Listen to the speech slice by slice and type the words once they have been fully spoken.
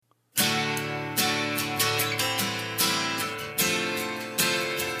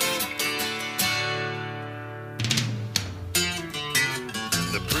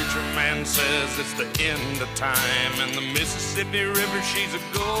says it's the end of time, and the Mississippi River, she's a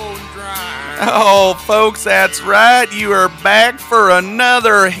going dry. Oh, folks, that's right. You are back for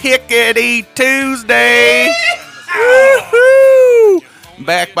another Hickety Tuesday. Woo-hoo!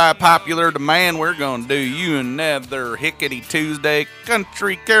 Back by popular demand, we're going to do you another Hickety Tuesday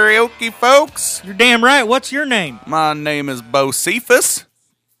country karaoke, folks. You're damn right. What's your name? My name is Bo Cephas.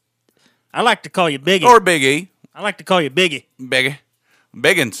 I like to call you Biggie. Or Biggie. I like to call you Biggie. Biggie.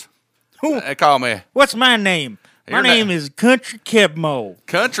 Biggins. They call me. What's my name? My name is Country Kebmo.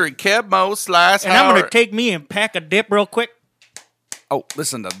 Country Kebmo Slice. And I'm going to take me and pack a dip real quick. Oh,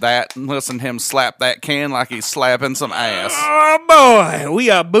 listen to that. Listen to him slap that can like he's slapping some ass. Oh, boy. We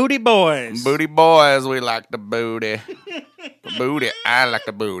are booty boys. Booty boys, we like the booty. The booty, I like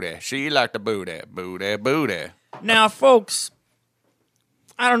the booty. She like the booty. Booty, booty. Now, folks,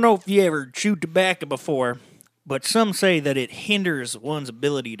 I don't know if you ever chewed tobacco before, but some say that it hinders one's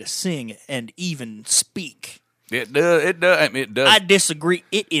ability to sing and even speak. It does. It does. It does. I disagree.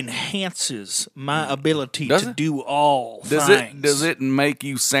 It enhances my ability to do all things. Does it make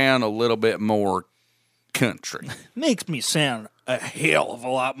you sound a little bit more country? Makes me sound a hell of a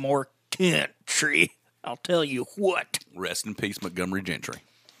lot more country. I'll tell you what. Rest in peace, Montgomery Gentry.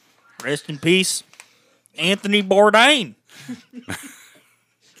 Rest in peace, Anthony Bourdain.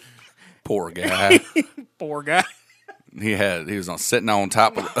 Poor guy. Poor guy. He was sitting on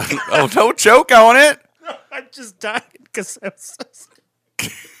top of. Oh, don't choke on it. I just died because I was so.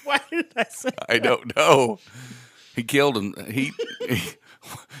 Why did I say that? I don't know. He killed him.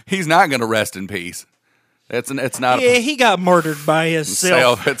 He's not going to rest in peace. It's not. He got murdered by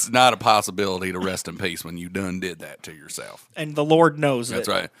himself. It's not a possibility to rest in peace when you done did that to yourself. And the Lord knows That's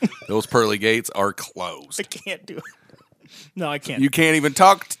it. right. Those pearly gates are closed. I can't do it. No, I can't. You can't even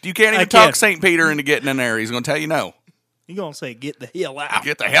talk. You can't even talk St. Peter into getting in there. He's going to tell you no. You're going to say, get the hell out.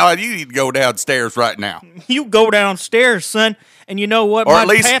 Get the hell out. You need to go downstairs right now. You go downstairs, son, and you know what? Or at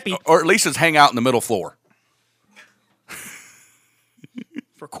least just hang out in the middle floor.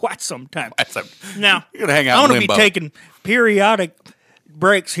 For quite some time. Now, you're gonna hang out I'm in going to be limbo. taking periodic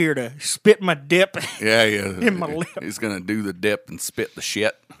breaks here to spit my dip. Yeah. In my lip. He's going to do the dip and spit the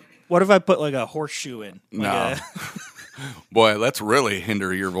shit. What if I put like a horseshoe in? No. Boy, let's really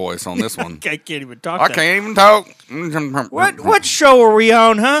hinder your voice on this one. I can't even talk. I can't even talk. What show are we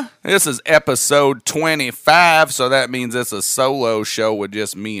on, huh? This is episode 25, so that means it's a solo show with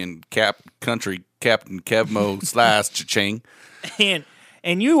just me and Country Captain Kevmo Slice Cha-ching.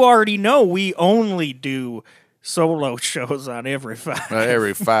 And you already know we only do solo shows on every 5.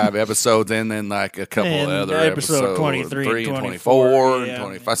 Every 5 episodes, and then like a couple of other episode episodes. 23 and 24 and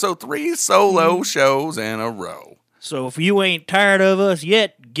 25. So 3 solo shows in a row. So if you ain't tired of us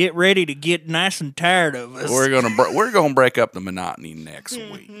yet, get ready to get nice and tired of us. We're gonna break up the monotony next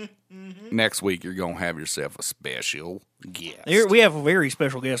week. Next week you're gonna have yourself a special guest. We have a very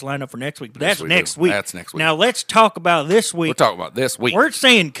special guest lined up for next week, but that's next week. That's next week. Now let's talk about this week. We'll talk about this week. We're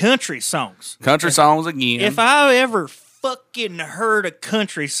saying country songs. Country songs again. If I ever fucking heard a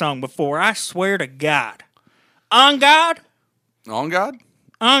country song before, I swear to God. On God? On God?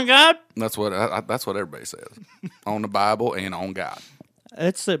 On God? That's what everybody says. On the Bible and on God.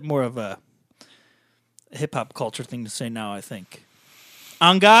 It's more of a hip hop culture thing to say now, I think.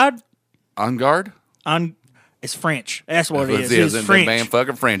 On God? On guard? It's French. That's what it is. It's French. Man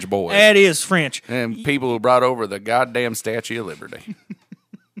fucking French boys. That is French. And people who brought over the goddamn Statue of Liberty.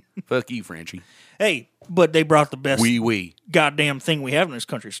 Fuck you, Frenchie. Hey, but they brought the best goddamn thing we have in this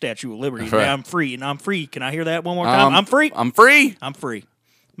country, Statue of Liberty. Right. I'm free, and I'm free. Can I hear that one more time? I'm free. I'm free. I'm free.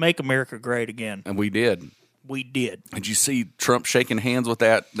 Make America great again. And we did. We did. Did you see Trump shaking hands with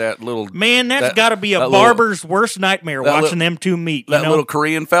that little... Man, that's got to be a barber's worst nightmare, watching them two meet. That little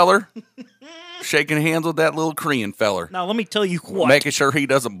Korean feller? Shaking hands with that little Korean feller. Now, let me tell you what. Making sure he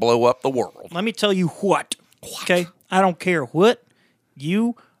doesn't blow up the world. Let me tell you what. Okay? I don't care what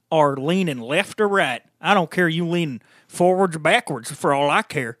you are leaning left or right. I don't care you leaning forwards or backwards for all I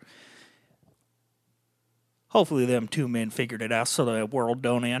care. Hopefully them two men figured it out so the world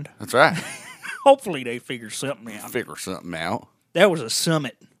don't end. That's right. Hopefully they figure something out. That was a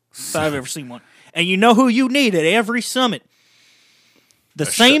summit, if I've ever seen one. And you know who you need at every summit? The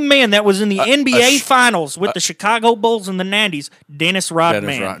same man that was in the NBA Finals with the Chicago Bulls in the 90s, Dennis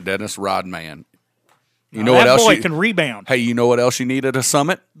Rodman. Dennis Rodman. You know what else? That boy can rebound. Hey, you know what else you need at a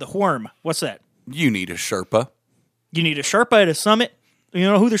summit? The worm. What's that? You need a Sherpa. You need a Sherpa at a summit? You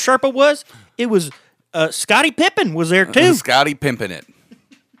know who the Sherpa was? It was Scottie Pippen was there too. Scottie Pimpin' it.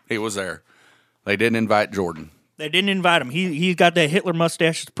 He was there. They didn't invite Jordan. They didn't invite him. He got that Hitler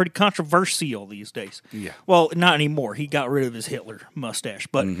mustache. It's pretty controversial these days. Yeah. Well, not anymore. He got rid of his Hitler mustache.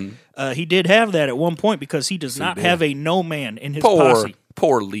 But he did have that at one point because he does not have a no man in his posse.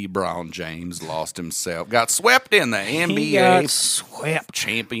 Poor LeBron James lost himself. Got swept in the He got NBA swept.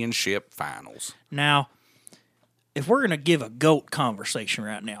 championship finals. Now, if we're going to give a GOAT conversation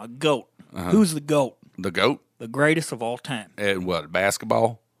right now, a GOAT, who's the GOAT? The GOAT? The greatest of all time. And what,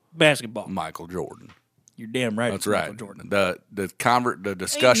 basketball? Basketball. Michael Jordan. You're damn right. That's Michael right. Jordan. The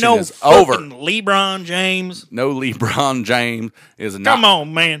discussion Ain't no is over. LeBron James. No LeBron James is not. Come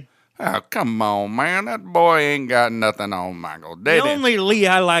on, man. Oh, come on, man. That boy ain't got nothing on Michael. The only Lee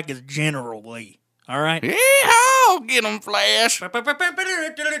I like is General Lee. All right? Yeehaw! Get him, Flash.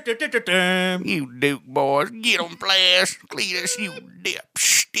 You Duke boys. Get him, Flash. Cletus, you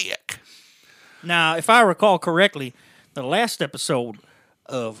dipstick. Now, if I recall correctly, the last episode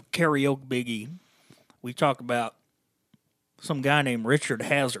of Karaoke Biggie, we talked about some guy named Richard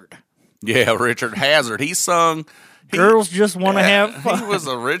Hazard. Yeah, Richard Hazard. He sung... Girls Just Want to Have Fun. He was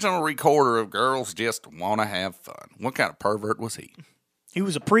the original recorder of Girls Just Want to Have Fun. What kind of pervert was he? He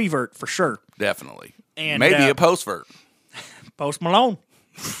was a prevert for sure. Definitely. And maybe a postvert. Post Malone.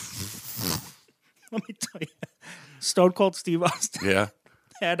 Let me tell you. Stone Cold Steve Austin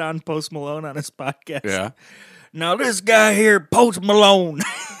had on Post Malone on his podcast. Yeah. Now this guy here, Post Malone.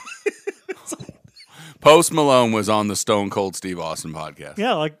 Post Malone was on the Stone Cold Steve Austin podcast.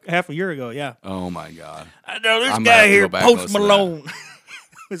 Yeah, like half a year ago, yeah. Oh, my God. I know this guy here, Post Malone.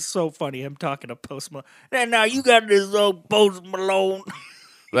 It's so funny. I'm talking to Post Malone. And now you got this old Post Malone.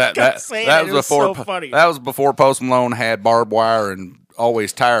 That was before. So funny. That was before Post Malone had barbed wire and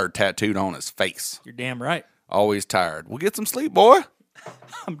Always Tired tattooed on his face. You're damn right. Always Tired. Well, get some sleep, boy.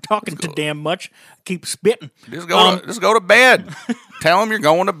 I'm talking too damn much. I keep spitting. Just go to bed. Tell him you're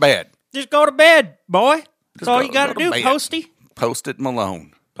going to bed. Just go to bed, boy. That's all you got to do, bed. Posty. Post-it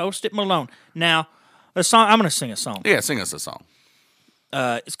Malone. Post-it Malone. Now, a song. I'm going to sing a song. Yeah, sing us a song.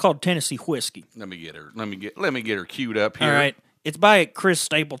 It's called Tennessee Whiskey. Let me get her queued up here. All right. It's by Chris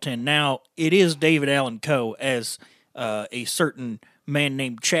Stapleton. Now, it is David Allan Coe, as a certain man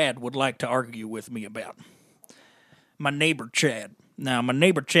named Chad would like to argue with me about. My neighbor Chad. Now, my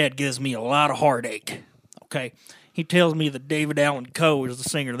neighbor Chad gives me a lot of heartache. Okay? He tells me that David Allan Coe is the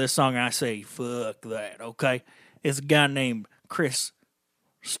singer of this song. I say, fuck that, okay? It's a guy named Chris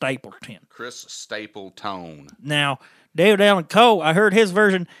Stapleton. Chris Stapleton. Now, David Allan Coe, I heard his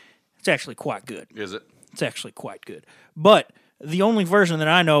version. It's actually quite good. Is it? It's actually quite good. But the only version that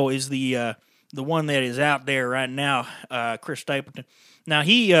I know is the one that is out there right now, Chris Stapleton. Now,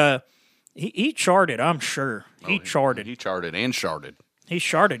 he charted, I'm sure. He charted. He charted and charted. He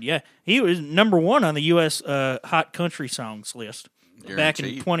charted, yeah. He was number one on the U.S. Hot Country Songs list back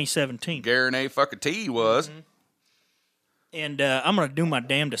in 2017. Guarantee fucking T was. Mm-hmm. And I'm going to do my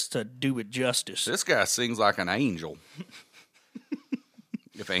damnedest to do it justice. This guy sings like an angel.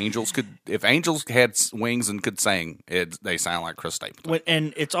 If angels had wings and could sing, they sound like Chris Stapleton.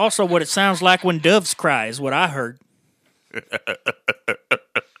 And it's also what it sounds like when doves cry, is what I heard.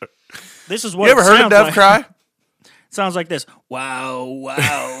 This is what you ever heard a dove cry? It sounds like this. Wow,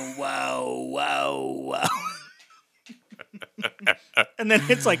 wow, wow, wow, wow. And then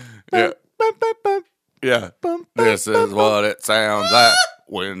it's like, yeah. Bum, bum, bum, yeah. bum, This is what it sounds like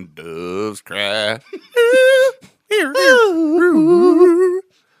when doves cry.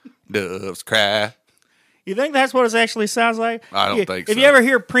 Doves cry. You think that's what it actually sounds like? I don't think so. If you ever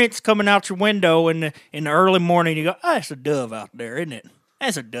hear Prince coming out your window in the early morning, you go, oh, that's a dove out there, isn't it?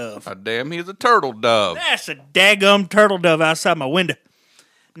 That's a dove. Oh, damn, he's a turtle dove. That's a daggum turtle dove outside my window.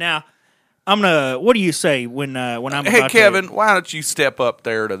 Now, what do you say when I'm about Hey, Kevin, why don't you step up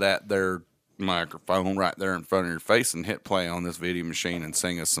there to that there microphone right there in front of your face and hit play on this video machine and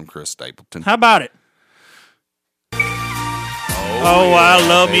sing us some Chris Stapleton? How about it? Oh, yeah, I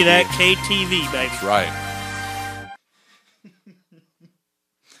love baby. Me that KTV, baby. That's right.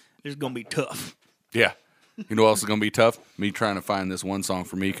 It's going to be tough. Yeah. You know what else is going to be tough? Me trying to find this one song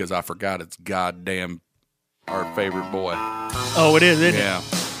for me because I forgot it's goddamn our favorite boy. Oh, it is, isn't it? Yeah.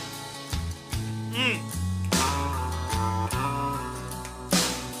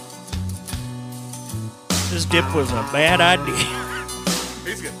 This dip was a bad idea.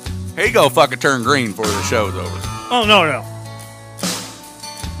 He's good. He go fucking turn green before the show's over. Oh, no.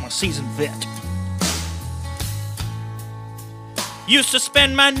 I'm a seasoned vet. Used to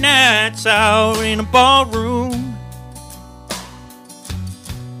spend my nights out in a ballroom.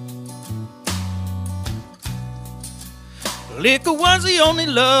 Liquor was the only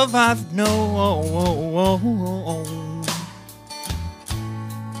love I've known.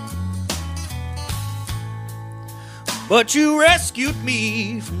 but you rescued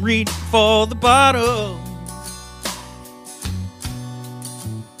me from reaching for the bottom.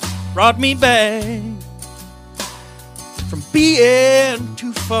 Brought me back from being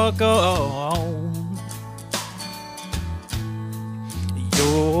too far gone.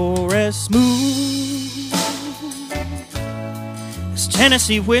 You're as smooth as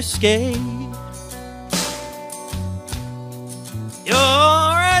Tennessee whiskey. You're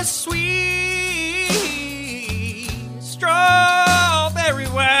as sweet as strawberry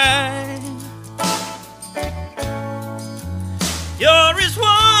wine. You're as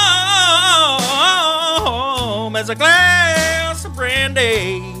warm as a glass of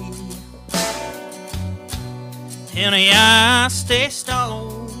brandy. And I stay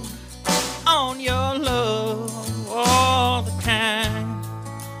stoned on your love all the time.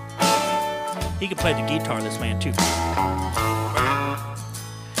 He can play the guitar, this man, too.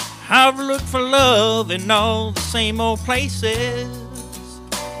 I've looked for love in all the same old places.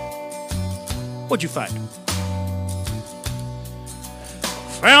 What'd you find?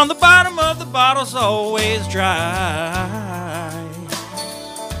 Found the bottom of the bottle's always dry.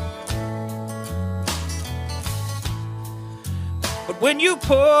 But when you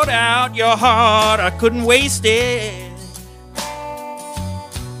poured out your heart, I couldn't waste it.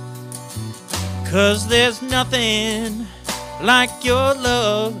 'Cause there's nothing like your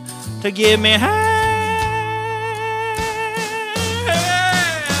love to get me high.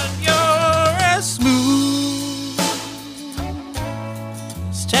 You're as smooth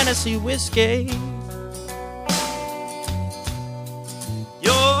as Tennessee whiskey.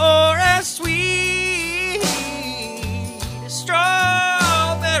 You're as sweet as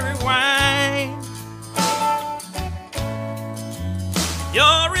strawberry wine.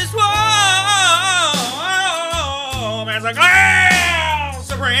 You're as warm as a glass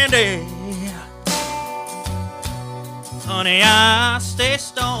of brandy. Honey, I stay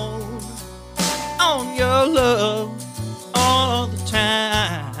stoned on your love all the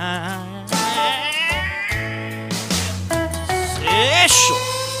time. Special.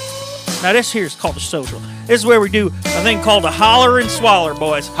 Now this here is called the social. This is where we do a thing called a holler and swaller,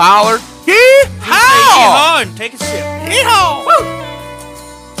 boys. Holler. Yeehaw! Yeehaw and take a sip. Yeehaw! Woo!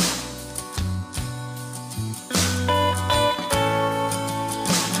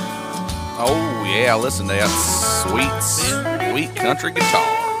 Oh, yeah, listen to that sweet, sweet country guitar.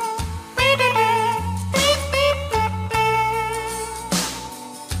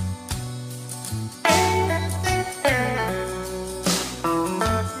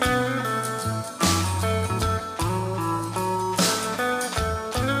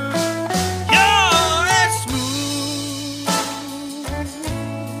 You're as smooth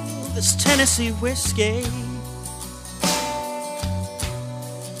as Tennessee whiskey.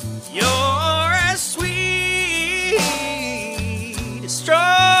 You're as sweet as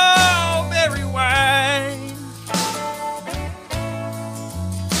strawberry wine.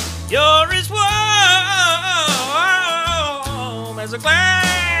 You're as warm as a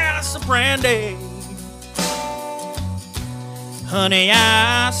glass of brandy. Honey,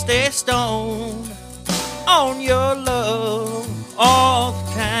 I stay stoned on your love all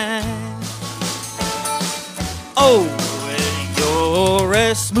the time. Oh, you're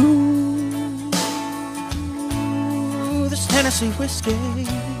as smooth as Tennessee whiskey.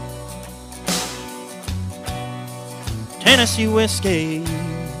 Tennessee whiskey.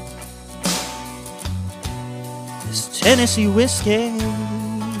 This Tennessee whiskey.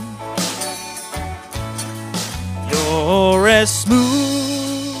 You're as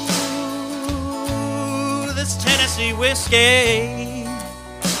smooth as Tennessee whiskey.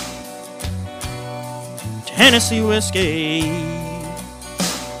 Tennessee whiskey.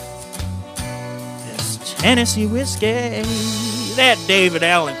 This Tennessee whiskey. That David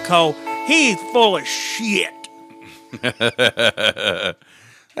Allan Coe, he's full of shit. That's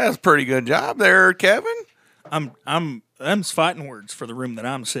a pretty good job there, Kevin. Them's fighting words for the room that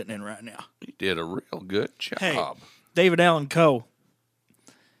I'm sitting in right now. You did a real good job. Hey, David Allan Coe,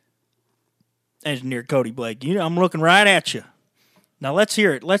 Engineer Cody Blake. I'm looking right at you. Now let's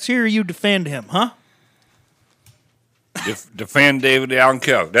hear it. Let's hear you defend him, huh? Defend David Allan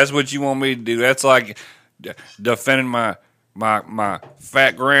Coe. That's what you want me to do. That's like defending my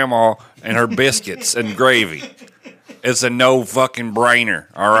fat grandma and her biscuits and gravy. It's a no fucking brainer,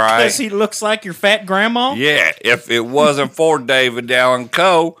 all right? Because he looks like your fat grandma? Yeah, if it wasn't for David Allan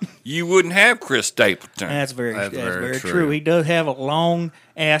Coe, you wouldn't have Chris Stapleton. That's very true. He does have a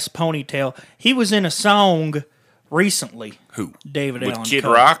long-ass ponytail. He was in a song recently. Who? David Allan Coe. With Kid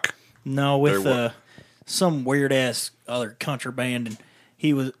Rock? No, with some weird-ass other country band, and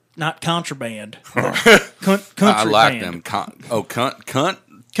he was not contraband. Country I like band. them. Cunt.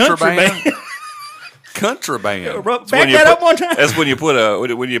 Country band. Contraband. Back that up one time. That's when you put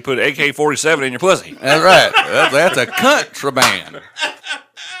AK-47 in your pussy. That's right. That's a contraband.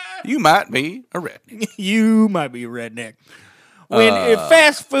 You might be a redneck. You might be a redneck. When if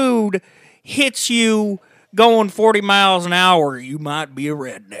fast food hits you going 40 miles an hour, you might be a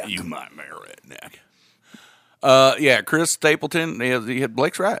redneck. You might be a redneck. Yeah, Chris Stapleton, he had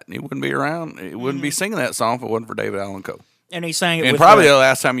Blake's right. He wouldn't be around. He wouldn't be singing that song if it wasn't for David Allan Coe. And he sang it And with probably the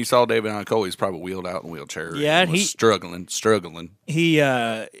last time you saw David Allan Coe, he's probably wheeled out in a wheelchair. Yeah, and was struggling.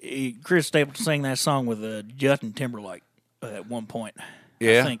 Chris Stapleton sang that song with Justin Timberlake at one point.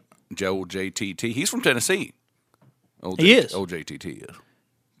 Yeah. I think. Joe JTT. He's from Tennessee. He is. Old JTT is.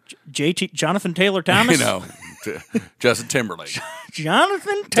 Jonathan Taylor Thomas? You know, Justin Timberlake.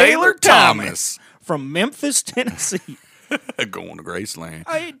 Jonathan Taylor Thomas from Memphis, Tennessee. Going to Graceland.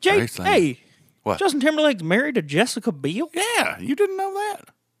 Graceland. Hey, what? Justin Timberlake's married to Jessica Biel? Yeah, you didn't know that.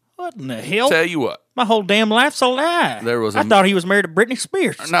 What in the hell? Tell you what. My whole damn life's a lie. I thought he was married to Britney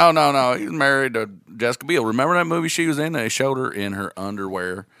Spears. No. He's married to Jessica Biel. Remember that movie she was in? They showed her in her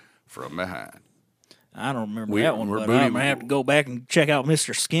underwear from behind. I don't remember that one, but I'm going to have to go back and check out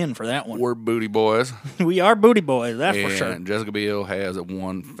Mr. Skin for that one. We're booty boys. We are booty boys, that's for sure. And Jessica Biel has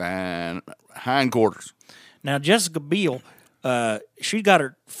one fine hindquarters. Now, Jessica Biel, she got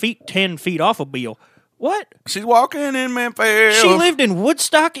her feet 10 feet off of Biel. What? She's walking in Memphis. She lived in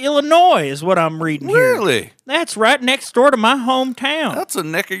Woodstock, Illinois, is what I'm reading here. Really? That's right next door to my hometown. That's a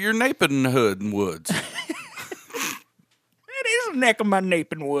neck of your napin hood and woods. That is a neck of my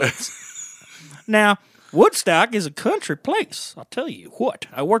napin woods. Now, Woodstock is a country place. I'll tell you what.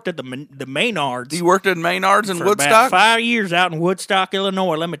 I worked at the Maynards. You worked at Maynards in for Woodstock? about 5 years out in Woodstock,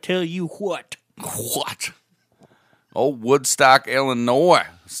 Illinois. Let me tell you what. What? Oh, Woodstock, Illinois.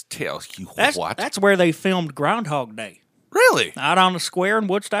 Tell you what. That's where they filmed Groundhog Day. Really? Out on the square in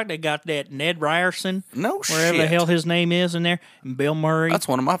Woodstock, they got that Ned Ryerson. No wherever the hell his name is in there. And Bill Murray. That's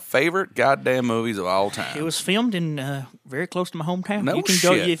one of my favorite goddamn movies of all time. It was filmed in very close to my hometown. No you can shit.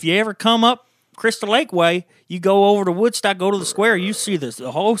 Go, if you ever come up Crystal Lake Way, you go over to Woodstock, go to the square, you see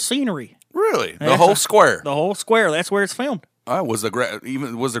the whole scenery. Really? The whole square? The whole square. That's where it's filmed. Was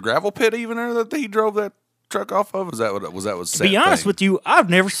the gravel pit even there that he drove that truck off of? Was that To be honest with you, I've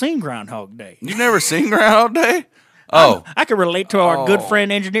never seen Groundhog Day. You've never seen Groundhog Day? Oh, I could relate to our good friend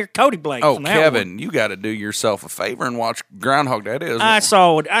engineer Cody Blake. Oh, Kevin, you got to do yourself a favor and watch Groundhog Day. I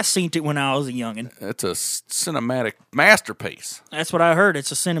saw it. I seen it when I was a youngin. It's a cinematic masterpiece. That's what I heard.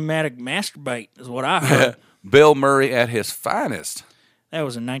 It's a cinematic masturbate, is what I heard. Bill Murray at his finest. That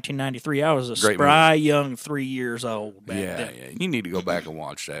was in 1993. I was a spry young 3 years old back then. Yeah. You need to go back and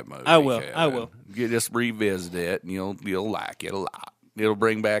watch that movie. I will. Kevin. I will. You just revisit it, and you'll like it a lot. It'll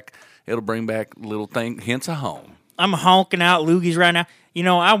bring back little hints of home. I'm honking out loogies right now. You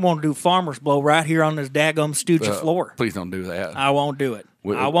know, I want to do farmer's blow right here on this daggum stoogie floor. Please don't do that. I won't do it.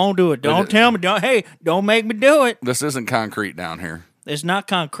 I won't do it. Don't tell me. Don't make me do it. This isn't concrete down here. It's not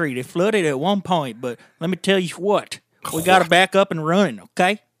concrete. It flooded at one point, but let me tell you what. We got to back up and running,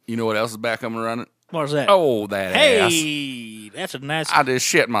 okay? You know what else is back up and running? What's that? Oh, that ass. Hey, that's a nice... I just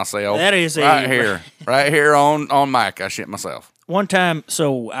shit myself. That is right here on mic. I shit myself. One time,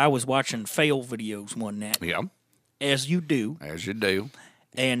 so I was watching fail videos one night. Yeah. As you do. As you do.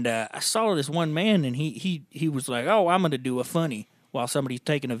 And I saw this one man, and he was like, oh, I'm going to do a funny while somebody's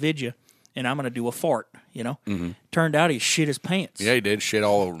taking a video, and I'm going to do a fart, you know? Mm-hmm. Turned out he shit his pants. Yeah, he did shit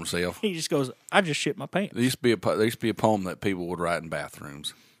all over himself. He just goes, I just shit my pants. There used to be a poem that people would write in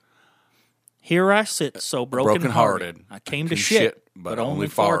bathrooms. Here I sit, so broken-hearted. I came to shit, but only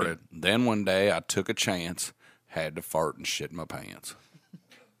farted. Then one day I took a chance, had to fart and shit my pants.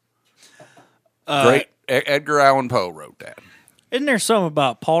 Great. Edgar Allan Poe wrote that. Isn't there something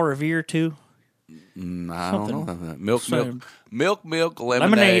about Paul Revere, too? I don't know. Milk,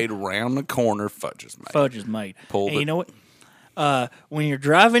 lemonade, round the corner, fudge is made. Fudge is made. Hey, you know what? When you're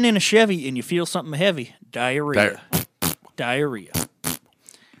driving in a Chevy and you feel something heavy, diarrhea. Diarrhea.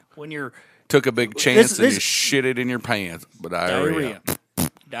 When you're... Took a big chance and you shit it in your pants, but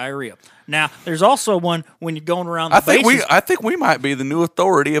Diarrhea. Now, there's also one when you're going around the bases. I think we might be the new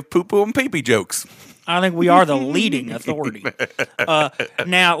authority of poo-poo and pee-pee jokes. I think we are the leading authority.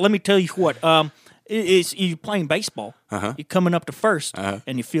 Now, let me tell you what. You're playing baseball. Uh-huh. You're coming up to first,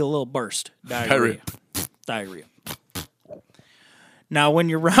 and you feel a little burst. Diarrhea. Now, when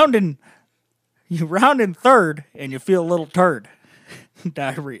you're rounding third, and you feel a little turd.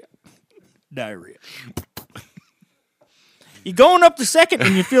 Diarrhea. You're going up to second,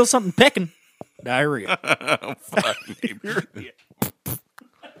 and you feel something pecking. Diarrhea.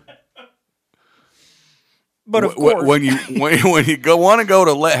 But of course, when you want to go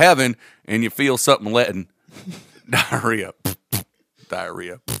to heaven and you feel something letting diarrhea.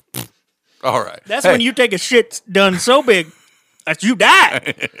 All right, that's when you take a shit done so big that you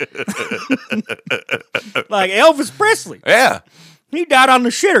die. Like Elvis Presley. Yeah, he died on the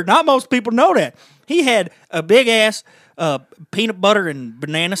shitter. Not most people know that. He had a big ass peanut butter and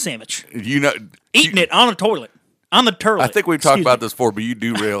banana sandwich. Eating it on the toilet. On the turlet. I think we've talked about this before, but you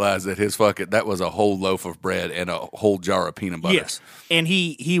do realize that that was a whole loaf of bread and a whole jar of peanut butter. Yes. And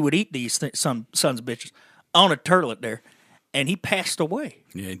he would eat these sons of bitches on a turlet there, and he passed away.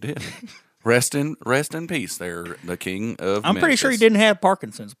 Yeah, he did. Rest in peace there, the king of I'm pretty sure he didn't have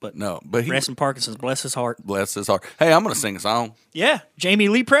Parkinson's, but no, but rest in Parkinson's, bless his heart. Bless his heart. Hey, I'm going to sing a song. Yeah. Jamie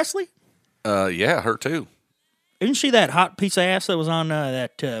Lee Presley? Yeah, her too. Isn't she that hot piece of ass that was on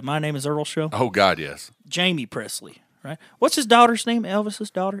that My Name is Earl show? Oh, God, yes. Jamie Presley, right? What's his daughter's name?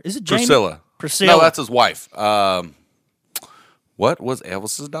 Elvis's daughter? Is it Jamie? Priscilla. No, that's his wife. What was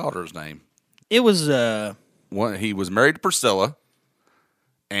Elvis's daughter's name? It was... he was married to Priscilla,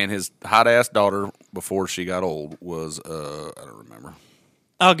 and his hot-ass daughter, before she got old, was... I don't remember.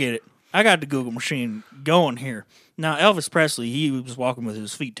 I'll get it. I got the Google machine going here. Now, Elvis Presley, he was walking with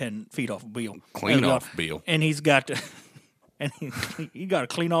his feet 10 feet off a Beal. Clean off Beal. And he's got to... And he got to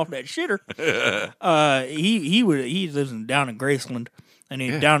clean off that shitter. He lives down in Graceland, and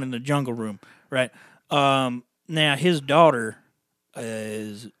he's down in the jungle room, right? Now his daughter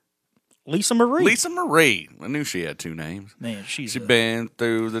is Lisa Marie. Lisa Marie. I knew she had two names. Man, she's been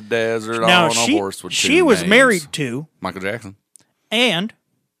through the desert on a horse with two She was names. married to Michael Jackson and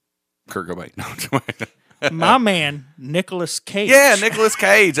Kurt Cobain. my man Nicolas Cage. Yeah, Nicolas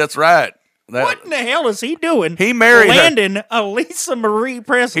Cage. That's right. What in the hell is he doing? He married Landon a Lisa Marie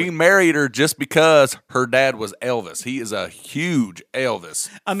Presley. He married her just because her dad was Elvis. He is a huge Elvis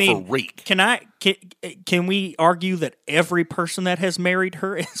freak. Can we argue that every person that has married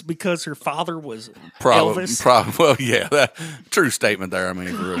her is because her father was Elvis? Well, yeah, true statement there. I mean,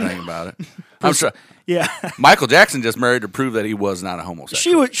 if you really think about it, I'm sure. Yeah, Michael Jackson just married to prove that he was not a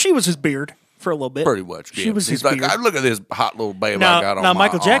homosexual. She was his beard for a little bit. Pretty much. Yeah. She was his like, beard. look at this hot little babe I got on my arm. Now,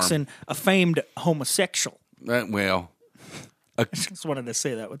 Michael Jackson, a famed homosexual. I just wanted to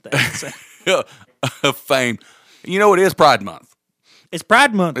say that with that. A fame. You know, it is Pride Month. It's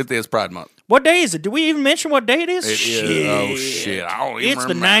Pride Month. It is Pride Month. What day is it? Do we even mention what day it is? It is. Oh, shit. I don't even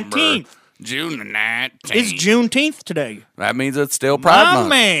remember. It's the 19th. June the 19th. It's Juneteenth today. That means it's still Pride Month.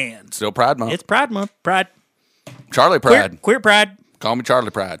 Man. It's still Pride Month. It's Pride Month. Pride. Charlie Pride. Queer Pride. Call me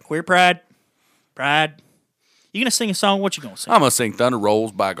Charlie Pride. Queer Pride. Pride. You going to sing a song? What you going to sing? I'm going to sing Thunder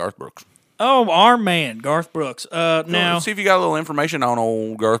Rolls by Garth Brooks. Oh, our man, Garth Brooks. Now, see if you got a little information on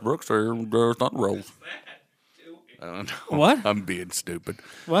old Garth Brooks or Thunder Rolls. What? I'm being stupid.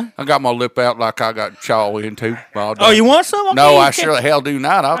 What? I got my lip out like I got chaw into. Oh, you want some? Okay, no, I sure the hell do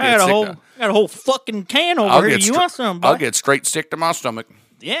not. I got a whole fucking can over here. You want some? Boy? I'll get straight sick to my stomach.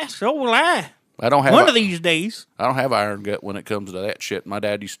 Yeah, so will I. I don't have one of these days. I don't have iron gut when it comes to that shit. My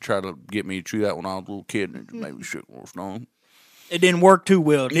dad used to try to get me to chew that when I was a little kid, and it made me shit worse on. It didn't work too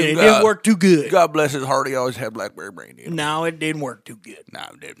well. It didn't work too good. God bless his heart. He always had blackberry brandy. No, it didn't work too good. No,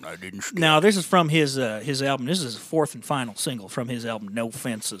 it didn't. I didn't. Now, this is from his album. This is his fourth and final single from his album, No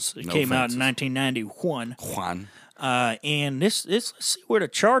Fences. It came out in 1991. And this, let's see where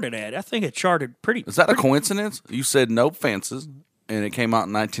it charted at. I think it charted pretty. Is that a coincidence? You said No Fences, and it came out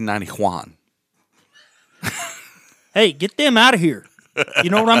in 1991. Hey, get them out of here. You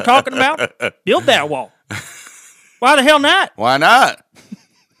know what I'm talking about? Build that wall. Why the hell not? Why not?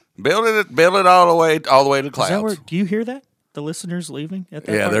 Build it all the way to the clouds. Do you hear that? The listeners leaving at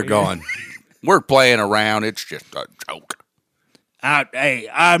that Yeah, part? they're going. We're playing around. It's just a joke. Hey,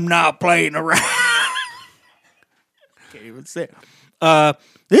 I'm not playing around. Can't even say it.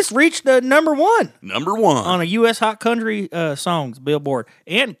 This reached number one. Number one. On a U.S. Hot Country Songs Billboard.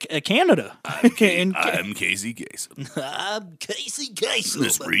 And Canada. I'm Casey Kasem. I'm Casey Kasem.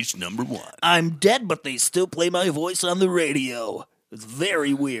 This reached number one. I'm dead, but they still play my voice on the radio. It's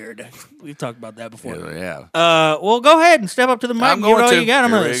very weird. We've talked about that before. Yeah. Well, go ahead and step up to the mic. I'm going to. You got.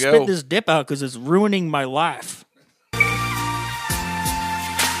 I'm going to spit go. this dip out because it's ruining my life.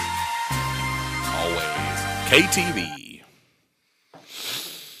 Always. KTV.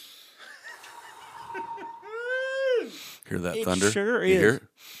 Hear that thunder? Sure you is. hear it?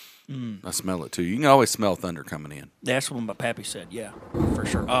 I smell it too. You can always smell thunder coming in. That's what my pappy said. Yeah, for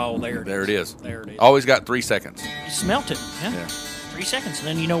sure. Oh, there it is. There it is. Always got 3 seconds. You smelt it. Yeah. 3 seconds, and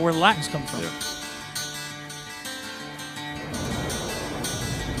then you know where the lightning's coming from. Yeah.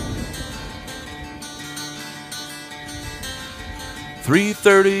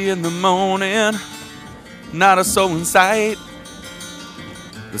 $3:30 in the morning, not a soul in sight.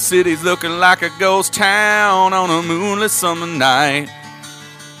 The city's looking like a ghost town on a moonless summer night.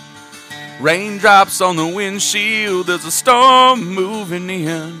 Raindrops on the windshield, there's a storm moving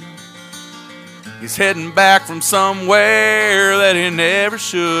in. He's heading back from somewhere that he never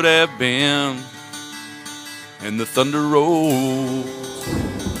should have been. And the thunder rolls.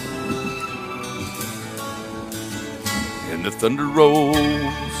 And the thunder rolls.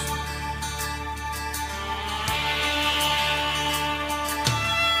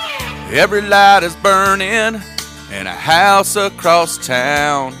 Every light is burning in a house across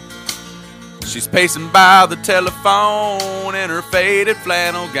town. She's pacing by the telephone in her faded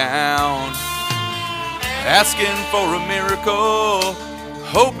flannel gown, asking for a miracle,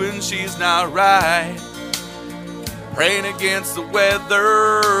 hoping she's not right, praying against the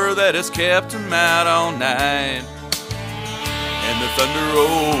weather that has kept him out all night. And the thunder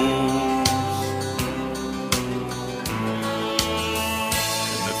rolls.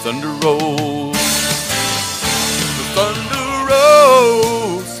 And the thunder rolls. The thunder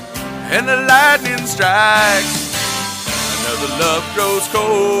rolls. And the lightning strikes. Another love grows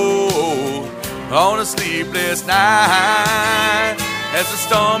cold on a sleepless night as the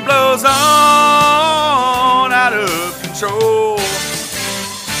storm blows on out of control.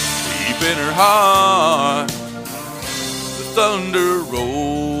 Deep in her heart, the thunder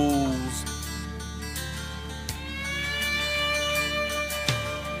rolls.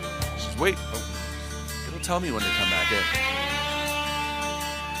 She's waiting. Oh, it'll tell me when they come back in.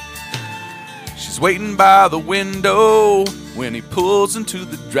 She's waiting by the window when he pulls into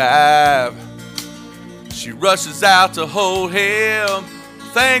the drive. She rushes out to hold him,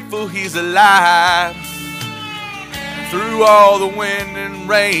 thankful he's alive. Through all the wind and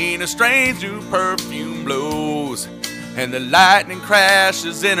rain, a strange new perfume blows, and the lightning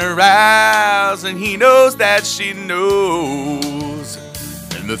crashes in her eyes, and he knows that she knows.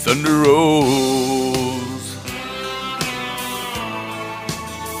 And the thunder rolls.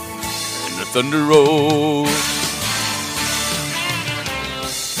 And the thunder rolls.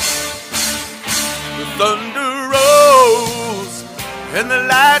 The thunder rolls, and the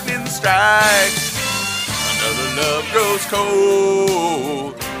lightning strikes. Another love grows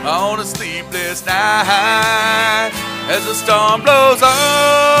cold on a sleepless night as the storm blows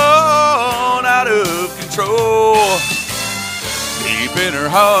on out of control. Deep in her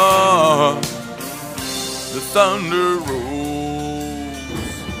heart, the thunder rolls.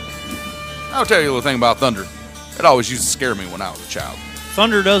 I'll tell you a little thing about thunder. It always used to scare me when I was a child.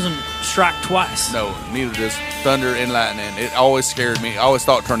 Thunder doesn't strike twice. No, neither does thunder and lightning. It always scared me. I always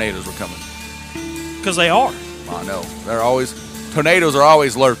thought tornadoes were coming. Because they are. I know. Tornadoes are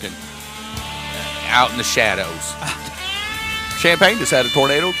always lurking out in the shadows. Champaign just had a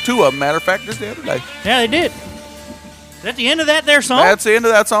tornado. 2 of them, matter of fact, just the other day. Yeah, they did. Is that the end of that there song? That's the end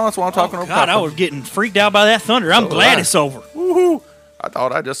of that song. That's why I'm talking about. God, I was getting freaked out by that thunder. I'm glad it's over. Woohoo! I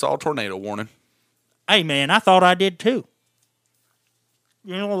thought I just saw a tornado warning. Hey, man, I thought I did too.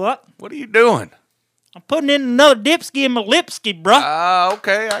 You know what? What are you doing? I'm putting in another dipski in my lipski, bro.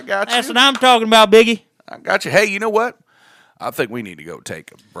 Okay, I got you. That's what I'm talking about, Biggie. I got you. Hey, you know what? I think we need to go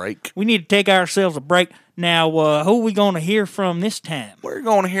take a break. We need to take ourselves a break. Now, who are we going to hear from this time? We're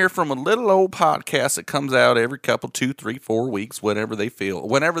going to hear from a little old podcast that comes out every couple, 2, 3, 4 weeks, whenever they feel.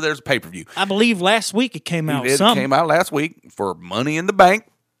 Whenever there's a pay-per-view. I believe last week it came out. It came out last week for Money in the Bank.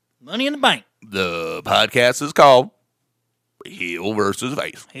 Money in the Bank. The podcast is called Heel versus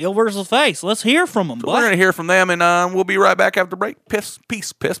Face. Heel versus Face. Let's hear from them. So we're going to hear from them, and we'll be right back after the break. Piss.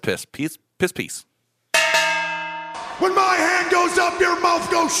 When my hand goes up, your mouth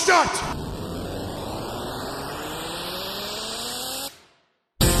goes shut.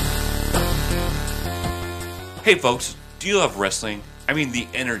 Hey folks, do you love wrestling? I mean the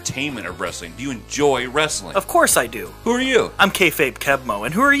entertainment of wrestling. Do you enjoy wrestling? Of course I do. Who are you? I'm Kayfabe Kevmo,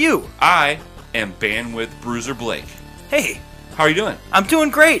 and who are you? I am Bandwidth Bruiser Blake. Hey. How are you doing? I'm doing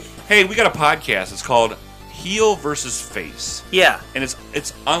great. Hey, we got a podcast. It's called Heel versus Face. Yeah. And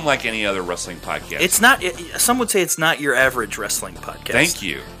it's unlike any other wrestling podcast. It's not, some would say it's not your average wrestling podcast. Thank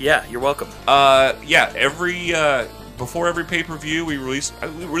you. Yeah, you're welcome. Every before every pay-per-view we release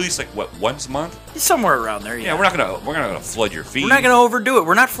like what, once a month? Somewhere around there, yeah. Yeah, we're not gonna flood your feed. We're not gonna overdo it.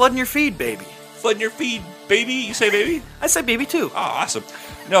 We're not flooding your feed, baby. Flooding your feed, baby? You say baby? I say baby too. Oh, awesome.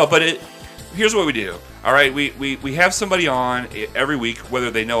 No, but here's what we do. All right, we have somebody on every week,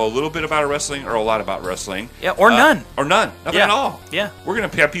 whether they know a little bit about wrestling or a lot about wrestling. Yeah, or none. Or none. Nothing at all. Yeah. We're going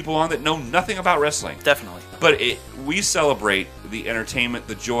to have people on that know nothing about wrestling. Definitely. But we celebrate the entertainment,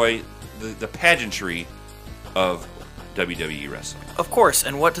 the joy, the pageantry of WWE Wrestling. Of course,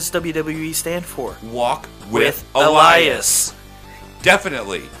 and what does WWE stand for? Walk with Elias.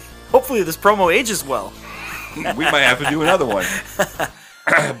 Definitely. Hopefully this promo ages well. We might have to do another one.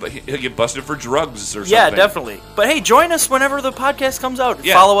 But he'll get busted for drugs or something. Yeah, definitely. But hey, join us whenever the podcast comes out.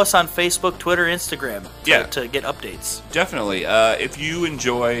 Yeah. Follow us on Facebook, Twitter, Instagram to get updates. Definitely. If you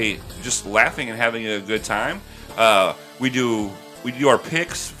enjoy just laughing and having a good time, we do our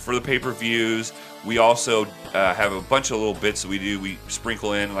picks for the pay-per-views. We also have a bunch of little bits that we do. We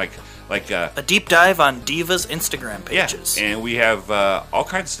sprinkle in like a deep dive on Divas Instagram pages. Yeah, and we have all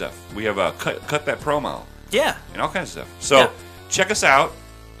kinds of stuff. We have cut that promo. Yeah. And all kinds of stuff. So check us out.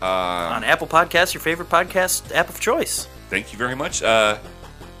 On Apple Podcasts, your favorite podcast app of choice. Thank you very much.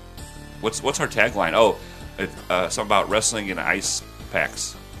 What's our tagline? Oh, something about wrestling in ice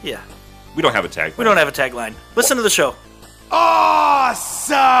packs. Yeah. We don't have a tagline. We don't have a tagline. Listen to the show.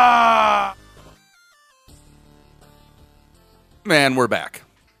 Awesome! Man, we're back.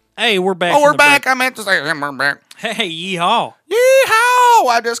 Hey, we're back. Oh, we're back. I meant to say we're back. Hey, yeehaw. Yeehaw!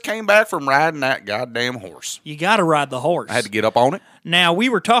 I just came back from riding that goddamn horse. You got to ride the horse. I had to get up on it. Now, we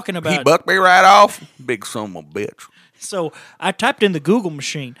were talking about... He bucked me right off. Big son of a bitch. So, I typed in the Google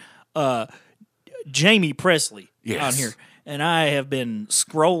machine, Jamie Presley on here. And I have been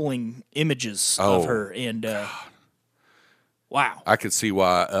scrolling images of her. And, wow. I can see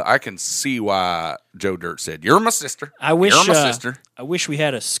why Joe Dirt said, "You're my sister. I wish You're my sister." I wish we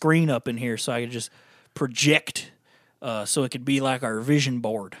had a screen up in here so I could just project, so it could be like our vision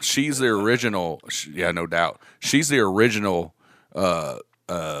board. She's the original. Yeah, no doubt. She's the original. The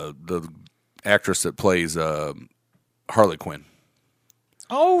actress that plays Harley Quinn.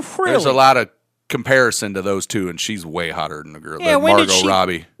 Oh, really? There's a lot of comparison to those two, and she's way hotter than the girl. Yeah, Margot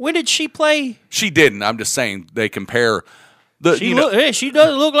Robbie. When did she play? She didn't. I'm just saying they compare. She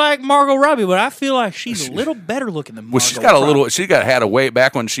doesn't look like Margot Robbie, but I feel like she's a little better looking than Margot. Well, she's got Robbie. Had a weight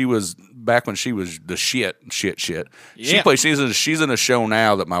back when she was the shit. Yeah. She's in a show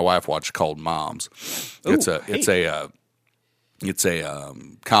now that my wife watched called Moms. It's a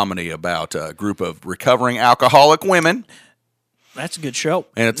comedy about a group of recovering alcoholic women. That's a good show.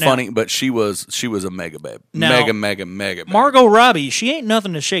 And it's funny, but she was a mega babe. Mega babe. Margot Robbie, she ain't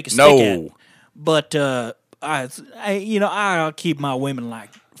nothing to shake a stick at. But I'll keep my women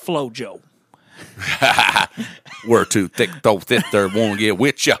like FloJo. We're too thick, though thick there, won't get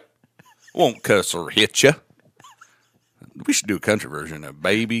with ya. Won't cuss or hit ya. We should do a country version of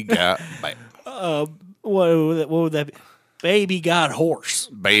Baby Got Back. What would that be? Baby got horse.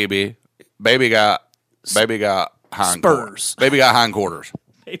 Baby got hind Spurs. Baby got hindquarters.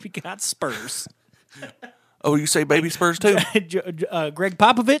 Baby got spurs. Oh, you say baby spurs too? Greg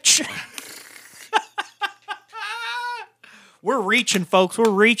Popovich. We're reaching, folks.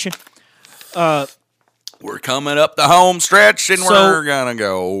 We're reaching. We're coming up the home stretch, and we're gonna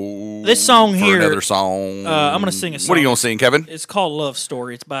go. This song for here, another song. I'm gonna sing a song. What are you gonna sing, Kevin? It's called "Love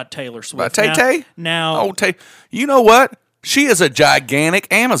Story." It's by Taylor Swift. By Tay-Tay? Now, you know what? She is a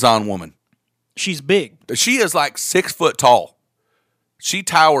gigantic Amazon woman. She's big. She is like 6 foot tall. She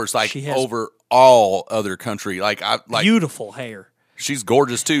towers over all other country. Like beautiful hair. She's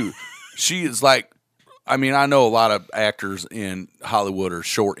gorgeous too. She is like. I mean, I know a lot of actors in Hollywood are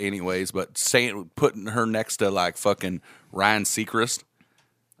short anyways, but putting her next to like fucking Ryan Seacrest.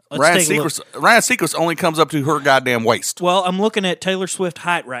 Ryan Seacrest only comes up to her goddamn waist. Well, I'm looking at Taylor Swift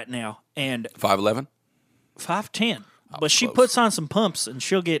height right now, and 5'11", 5'10". But she puts on some pumps, and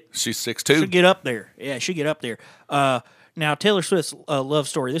she'll get. She's 6'2". She'll get up there. Yeah, she'll get up there. Now, Taylor Swift's Love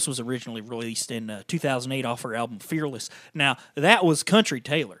Story. This was originally released in 2008 off her album Fearless. Now, that was country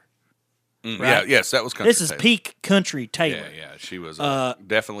Taylor. Right? Yeah, yes, that was country. This is peak country Taylor. Yeah, she was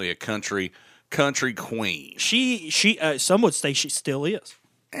definitely a country queen. She some would say she still is.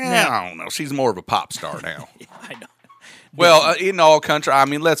 I don't know. She's more of a pop star now. Yeah, I know. Well, in all country, I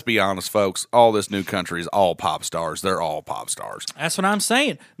mean, let's be honest, folks. All this new country is all pop stars. They're all pop stars. That's what I'm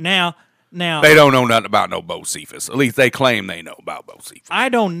saying. Now they don't know nothing about no Bo Cephas. At least they claim they know about Bo Cephas. I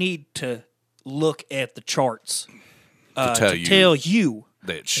don't need to look at the charts to tell you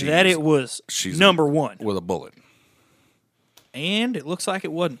that it was number one with a bullet, and it looks like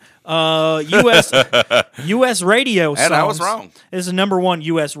it wasn't. U.S. radio songs. And I was wrong. This is the number one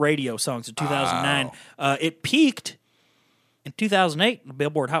U.S. radio songs in 2009. It peaked in 2008, the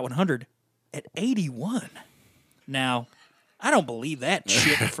Billboard Hot 100 at 81. Now, I don't believe that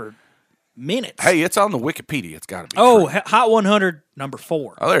shit for minutes. Hey, it's on the Wikipedia. It's got to be. Oh, true. Hot 100 number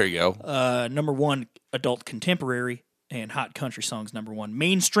 4. Oh, there you go. Number 1 adult contemporary. And Hot Country Songs, number 1.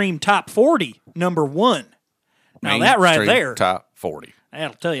 Mainstream Top 40, number 1. Now, that right there. Top 40.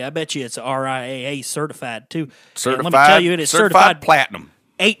 That'll tell you. I bet you it's RIAA certified, too. Certified, and let me tell you, it is certified platinum.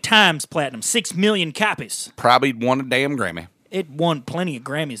 8 times platinum, 6 million copies. Probably won a damn Grammy. It won plenty of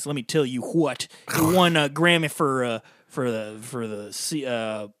Grammys. Let me tell you what. It won a Grammy for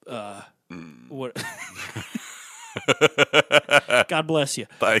what? God bless you.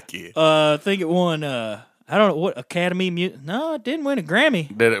 Thank you. I think it won. I don't know what Academy Music. No, it didn't win a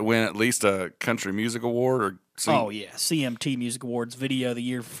Grammy. Did it win at least a Country Music Award or? Oh yeah, CMT Music Awards, Video of the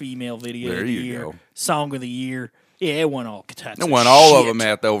Year, Female Video There of the you Year, go. Song of the Year. Yeah, it won all types. It won all of them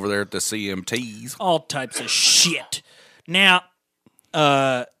over there at the CMTs. All types of shit. Now,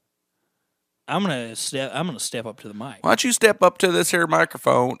 I'm gonna step up to the mic. Why don't you step up to this here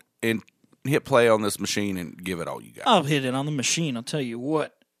microphone and hit play on this machine and give it all you got? I'll hit it on the machine. I'll tell you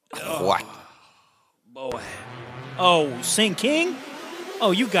what. What? Boy. Oh, Sing King?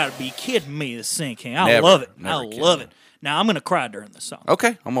 Oh, you got to be kidding me, the Sing King. I Never, love it. never I kidding. love it. Now, I'm going to cry during this song. Okay,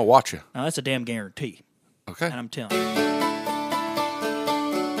 I'm gonna watch you. Now, that's a damn guarantee. Okay. And I'm telling you.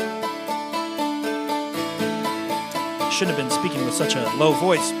 Shouldn't have been speaking with such a low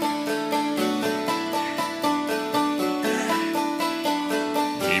voice.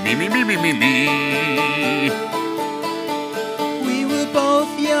 Me. We were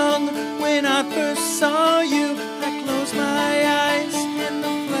both young when I first saw you. I close my eyes and the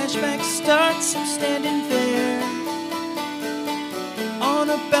flashback starts. I'm standing there on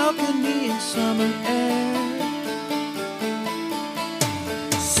a balcony in summer air.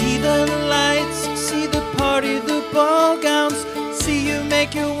 See the lights, see the party, the ball gowns. See you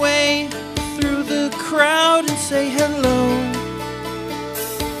make your way through the crowd and say hello.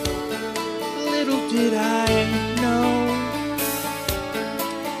 Little did I know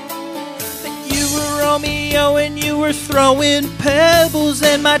that you were Romeo and you were throwing pebbles,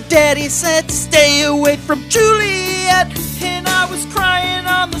 and my daddy said stay away from Juliet, and I was crying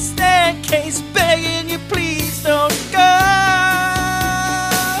on the staircase begging you please don't go.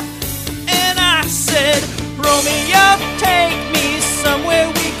 And I said, Romeo, take me somewhere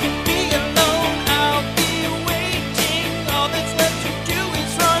we can be alone. I'll be waiting, all that's left to do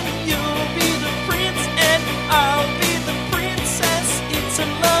is run. You'll be the prince and I'll be the princess. It's a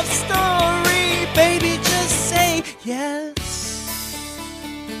love story, baby, just say yes.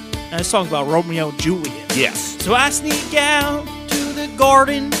 Now this song's about Romeo and Juliet. Yes. So I sneak out to the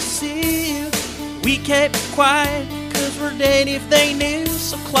garden to see you. We kept quiet cause we're dead if they knew.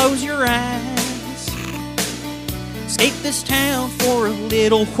 So close your eyes, escape this town for a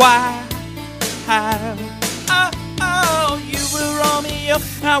little while. Oh, you were Romeo,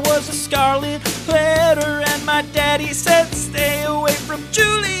 I was a scarlet letter, and my daddy said stay away from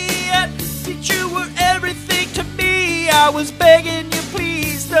Juliet. That you were everything to me, I was begging you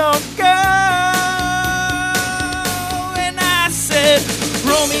please don't go. And I said,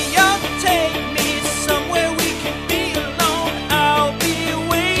 Romeo, take me somewhere we can be alone. I'll be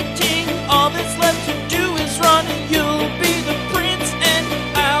waiting, all that's left to do is run, and you'll be the prince and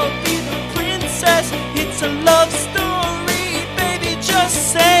I'll be the princess. It's a love story, baby,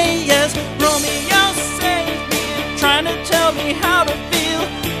 just say yes. Romeo, save me, trying to tell me how to feel.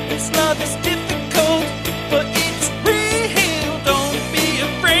 This love is difficult, but it's real. Don't be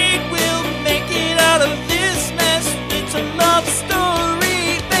afraid, we'll make it out of this mess. It's a love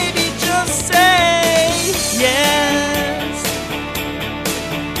story, baby, just say yes.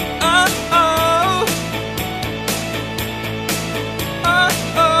 Oh, oh. Oh,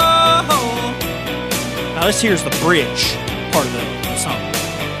 oh. Now this here's the bridge part of the song.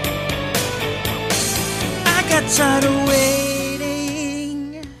 I got tired of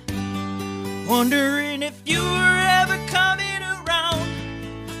waiting, wondering if you were ever coming around.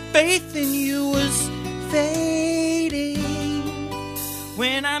 Faith in you was fading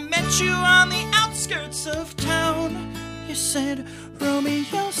when I met you on the outskirts of town. You said,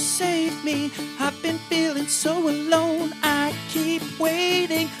 Romeo, save me, I've been feeling so alone. I keep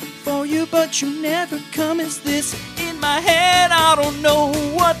waiting for you, but you never come. Is this in my head? I don't know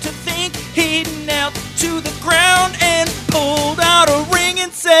what to think. He knelt to the ground and pulled out a ring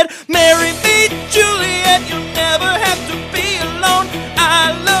and said, marry me, Juliet, you'll never have to be alone.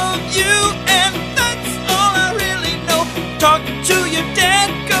 I love you and that's all I really know. Talk to your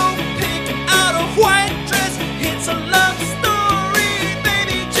dad, go pick out a white dress. It's a love story,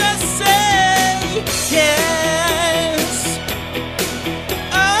 baby, just say yes.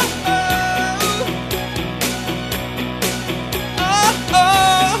 Oh, oh, oh, oh.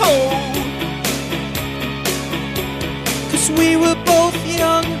 'Cause we were both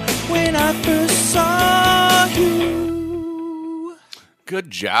Good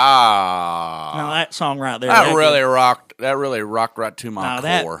job. Now that song right there, That really rocked. That really rocked right to my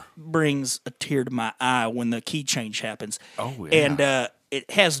core. That brings a tear to my eye when the key change happens. Oh, yeah. And it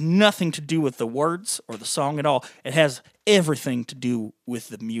has nothing to do with the words or the song at all. It has everything to do with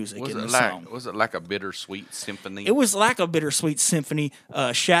the music in the song. Was it like a bittersweet symphony? It was like a bittersweet symphony.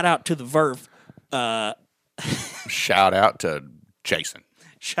 Shout out to the Verve. Shout out to Jason.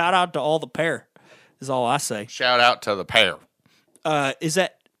 Shout out to all the pair, is all I say. Shout out to the pair. Is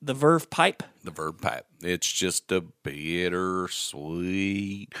that the Verve pipe? The Verve pipe. It's just a bittersweet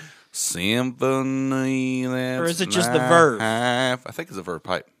symphony. Or is it just the Verve? I think it's a Verve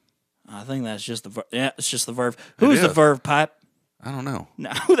pipe. I think that's just the Verve. Yeah, it's just the Verve. Who's the Verve pipe? I don't know. No,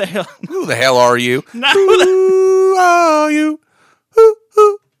 who the hell? Who the hell are you? No, Who are you?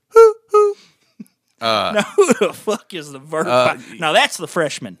 no, who the fuck is the Verve pipe? No, that's the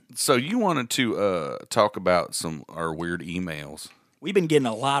freshman. So you wanted to talk about our weird emails. We've been getting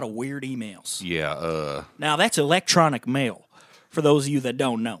a lot of weird emails. Yeah. Now, that's electronic mail, for those of you that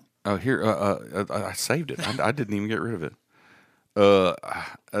don't know. Oh, here, I saved it. I didn't even get rid of it.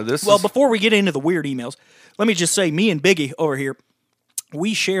 Before we get into the weird emails, let me just say, me and Biggie over here,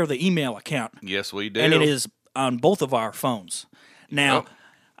 we share the email account. Yes, we do. And it is on both of our phones. Now,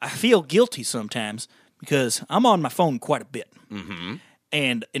 I feel guilty sometimes because I'm on my phone quite a bit. Mm-hmm.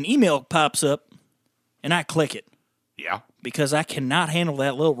 And an email pops up, and I click it. Yeah. Because I cannot handle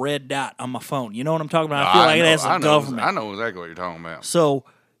that little red dot on my phone. You know what I'm talking about? I feel like that's the government. I know exactly what you're talking about. So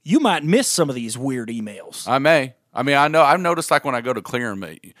you might miss some of these weird emails. I may. I mean, I know. I've noticed, like, when I go to clear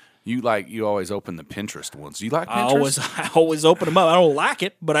them, you always open the Pinterest ones. Do you like Pinterest? I always open them up. I don't like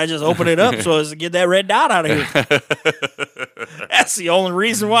it, but I just open it up so as to get that red dot out of here. That's the only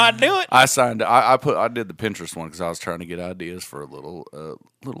reason why I do it. I did the Pinterest one because I was trying to get ideas for a little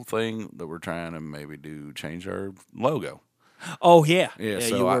thing that we're trying to maybe change our logo. Oh, yeah. Yeah,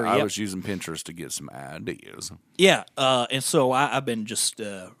 so I was using Pinterest to get some ideas. Yeah, and so I've been just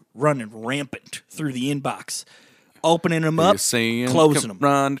running rampant through the inbox, opening them up, closing them.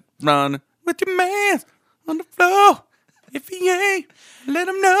 Run with your man on the floor. If he ain't, let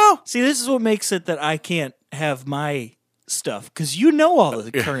him know. See, this is what makes it that I can't have my stuff, because you know all of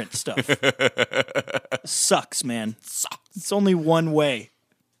the current stuff. Sucks, man. Sucks. It's only one way.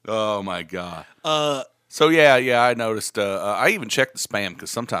 Oh, my God. So, yeah, I noticed. I even checked the spam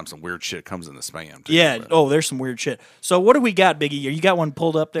because sometimes some weird shit comes in the spam, too. Yeah, there's some weird shit. So, what do we got, Biggie? You got one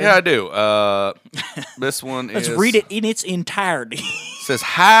pulled up there? Yeah, I do. This one Let's read it in its entirety. It says,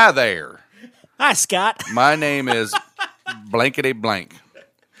 "Hi there. Hi, Scott. My name is blankety blank.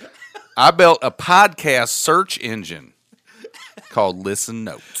 I built a podcast search engine called Listen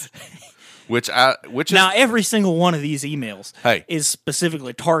Notes." Which is now every single one of these emails Hey. is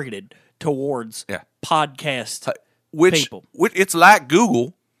specifically targeted towards podcast people. Which it's like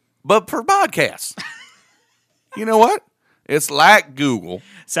Google, but for podcasts. You know what? It's like Google,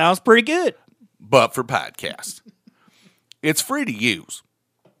 Sounds pretty good. but for podcasts. It's free to use.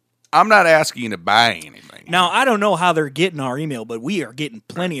 I'm not asking you to buy anything. Now, I don't know how they're getting our email, but we are getting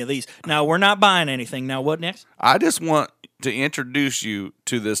plenty of these. Now, we're not buying anything. Now, what next? I just want to introduce you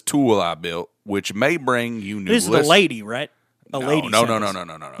to this tool I built, which may bring you new This is listeners. a lady, right? A lady. No. No,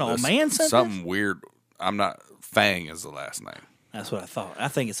 a This- man sent something this? weird. I'm not. Fang is the last name. That's what I thought. I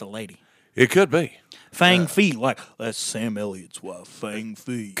think it's a lady. It could be. Fang Fee, like that's Sam Elliott's wife. Fang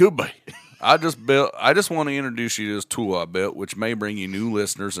Fee. Could be. I just want to introduce you to this tool I built, which may bring you new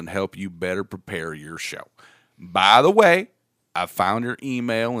listeners and help you better prepare your show. By the way, I found your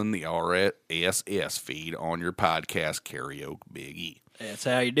email in the RSS feed on your podcast, Karaoke Big E. That's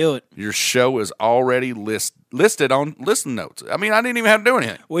how you do it. Your show is already listed on Listen Notes. I mean, I didn't even have to do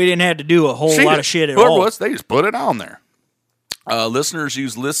anything. We didn't have to do a whole lot of shit at Whoever all. was, they just put it on there. Listeners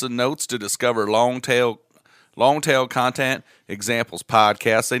use Listen Notes to discover long tail content, examples,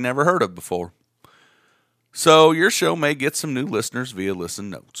 podcasts they never heard of before. So your show may get some new listeners via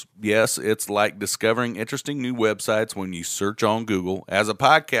Listen Notes. Yes, it's like discovering interesting new websites when you search on Google. As a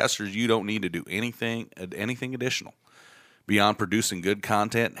podcaster, you don't need to do anything additional beyond producing good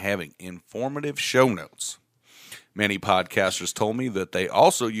content and having informative show notes. Many podcasters told me that they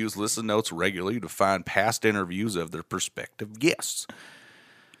also use Listen Notes regularly to find past interviews of their prospective guests.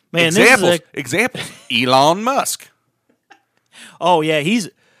 Man, Examples. Elon Musk. Oh yeah,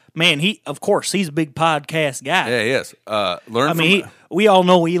 of course he's a big podcast guy. Yeah, he is. We all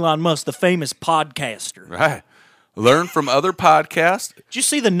know Elon Musk, the famous podcaster. Right. Learn from other podcasts. Did you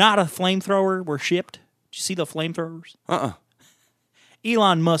see the not a flamethrower were shipped? Did you see the flamethrowers?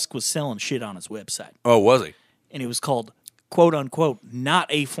 Elon Musk was selling shit on his website. Oh, was he? And it was called, quote unquote, not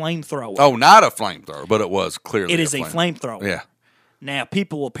a flamethrower. Oh, not a flamethrower, but it was clearly It is a flamethrower. Yeah. Now,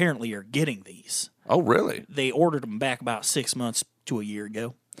 people apparently are getting these. Oh, really? They ordered them back about 6 months to a year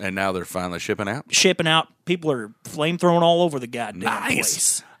ago. And now they're finally shipping out? Shipping out. People are flamethrowing all over the goddamn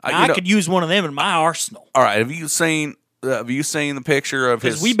place. I could use one of them in my arsenal. All right. Have you seen the picture of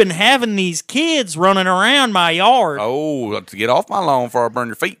his... Because we've been having these kids running around my yard. Oh, to get off my lawn before I burn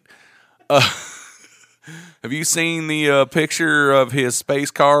your feet. Have you seen the picture of his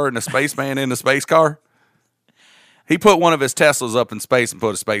space car and the spaceman in the space car? He put one of his Teslas up in space and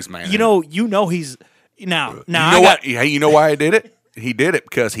put a spaceman in it. You know he's... Now, you know why he did it? He did it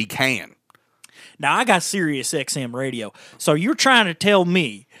because he can. Now, I got Sirius XM radio. So you're trying to tell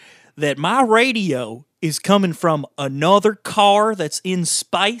me that my radio is coming from another car that's in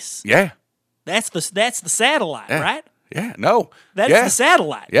space? Yeah. That's the satellite, Yeah. right? Yeah, no. That's the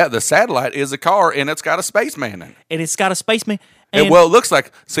satellite. Yeah, the satellite is a car, and it's got a spaceman in it. And it's got a spaceman. And well, it looks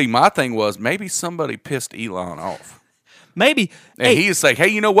like, see, my thing was maybe somebody pissed Elon off. Maybe. And he's like, hey,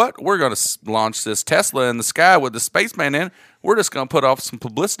 you know what? We're going to launch this Tesla in the sky with the spaceman in it. We're just going to put off some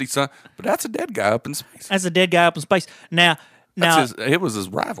publicity, son. But that's a dead guy up in space. That's a dead guy up in space. Now, it was his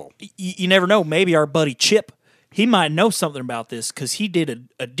rival. You never know. Maybe our buddy Chip, he might know something about this because he did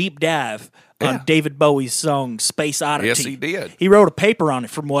a deep dive on David Bowie's song Space Oddity. Yes, he did. He wrote a paper on it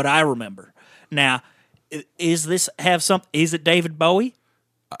from what I remember. Now, is it David Bowie?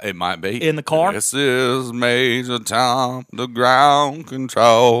 It might be. In the car? This is Major Tom, the ground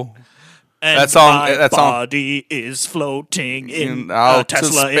control. And that song, my body is floating in out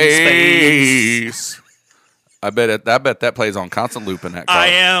Tesla to in space. I bet that plays on constant loop in that car. I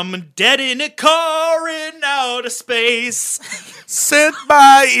am dead in a car in outer space. Sent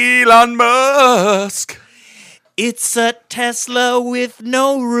by Elon Musk. It's a Tesla with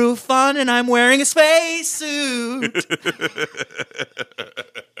no roof on, and I'm wearing a spacesuit.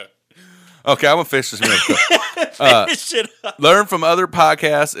 Okay, I'm going to finish this minute. Finish it up. Learn from other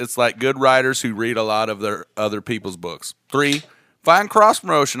podcasts. It's like good writers who read a lot of their other people's books. 3, find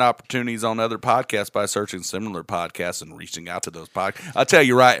cross-promotion opportunities on other podcasts by searching similar podcasts and reaching out to those podcasts. I'll tell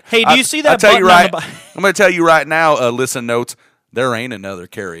you right. Hey, do you see that button on the I'm going to tell you right now, listen notes, there ain't another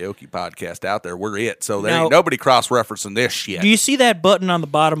karaoke podcast out there. We're it. So there ain't nobody cross-referencing this shit. Do you see that button on the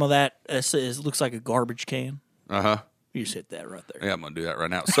bottom of that? It looks like a garbage can. Uh-huh. You just hit that right there. Yeah, I'm going to do that right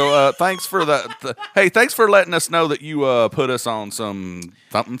now. So thanks for hey, thanks for letting us know that you put us on something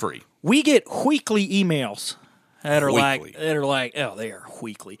free. We get weekly emails that are like, oh, they are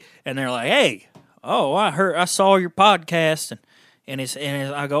weekly. And they're like, hey, I saw your podcast and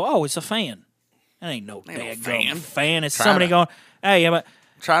I go, oh, it's a fan. That ain't no fan. It's somebody going, hey,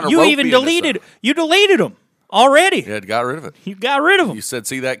 trying to you even deleted them already. Yeah, got rid of it. You got rid of them. You said,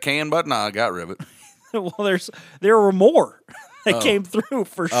 see that can button? No, I got rid of it. Well, there were more that came through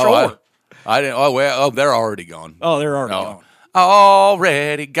for sure. I didn't. Oh well. Oh, they're already gone. Oh, they're already gone.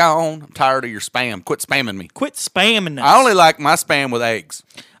 Already gone. I'm tired of your spam. Quit spamming me. Quit spamming us. I only like my spam with eggs.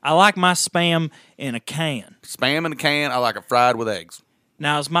 I like my spam in a can. Spam in a can. I like it fried with eggs.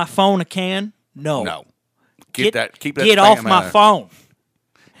 Now, is my phone a can? No. No. Keep that. Get off my phone.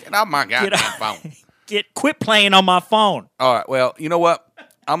 Get off my goddamn phone. Quit playing on my phone. All right. Well, you know what?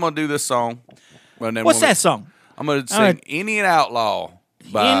 I'm gonna do this song. What's that song? I'm going to sing Indian Outlaw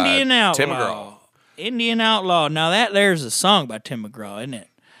by Tim McGraw. Indian Outlaw. Now, there's a song by Tim McGraw, isn't it?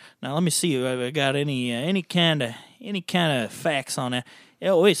 Now, let me see if I got any kind of facts on that.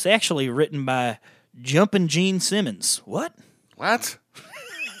 Oh, it's actually written by Jumpin' Gene Simmons. What?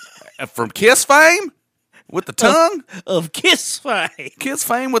 From Kiss fame? With the tongue? Of Kiss fame. Kiss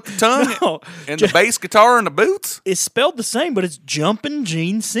fame with the tongue? No. And the bass guitar and the boots? It's spelled the same, but it's Jumpin'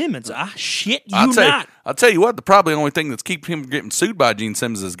 Gene Simmons. Shit you not. I'll tell you what, the probably only thing that's keeping him getting sued by Gene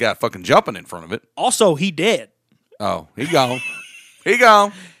Simmons is got fucking jumping in front of it. Also, he dead. Oh, he gone. He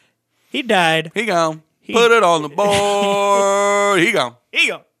gone. He died. He gone. Put it on the board. He gone. He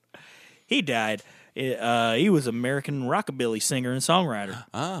gone. He died. He was an American rockabilly singer and songwriter.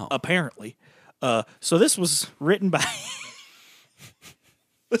 Oh. Apparently. So this was written by...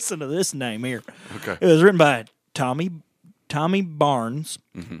 Listen to this name here. Okay. It was written by Tommy Barnes,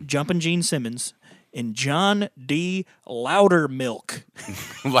 Jumpin' Gene Simmons, and John D. Loudermilk.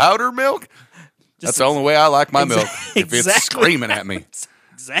 Loudermilk? That's the only way I like my milk. If it's screaming at me.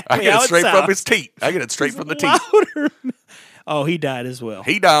 Exactly. I get it straight from his teeth. I get it straight from the teeth. Oh, he died as well.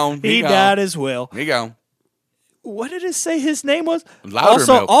 He died as well. He gone. What did it say his name was?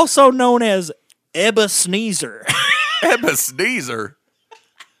 Loudermilk. Also known as Ebba Sneezer. Ebba Sneezer?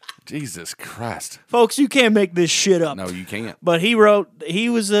 Jesus Christ. Folks, you can't make this shit up. No, you can't. But he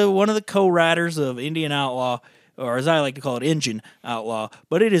was one of the co-writers of Indian Outlaw. or as I like to call it, Engine Outlaw,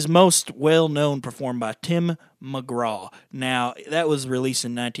 but it is most well-known performed by Tim McGraw. Now, that was released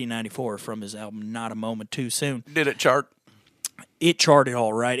in 1994 from his album Not a Moment Too Soon. Did it chart? It charted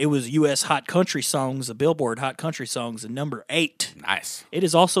all right. It was U.S. Hot Country Songs, the Billboard Hot Country Songs, at number 8. Nice. It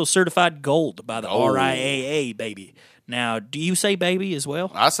is also certified gold by the RIAA, baby. Now, do you say baby as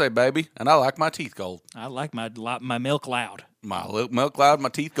well? I say baby, and I like my teeth gold. I like my milk loud. My milk loud, my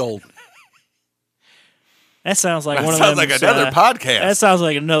teeth gold. That sounds like one of sounds them. like another podcast. That sounds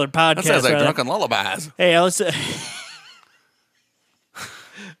like another podcast. That sounds like right? Drunken Lullabies. Hey, let's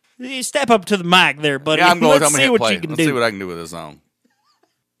you step up to the mic there, buddy. Yeah, I'm going. Let's see what you can Let's do. see what I can do with this song.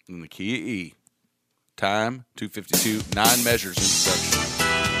 In the key of E. Time 2:52. 9 measures introduction.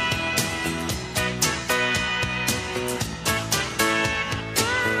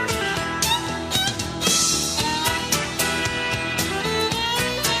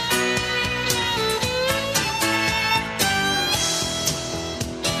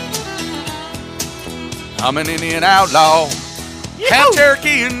 I'm an Indian outlaw, half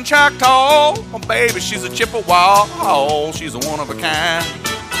Cherokee and Choctaw. Oh, baby, she's a Chippewa. Oh, she's a one of a kind.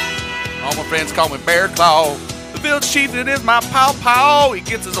 All my friends call me Bear Claw. The village chieftain is my paw. He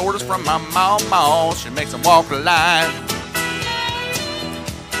gets his orders from my mama. She makes him walk the line.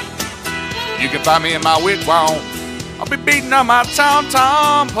 You can find me in my wigwam. I'll be beating on my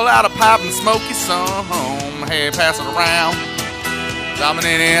tom-tom. Pull out a pipe and smoke you some. Hey, pass it around. I'm an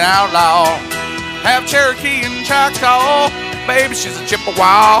Indian outlaw, half Cherokee and Choctaw. Baby, she's a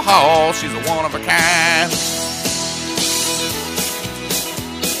Chippewa. Oh, she's a one of a kind.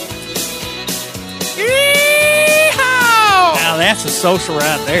 Yee-haw! Now that's a social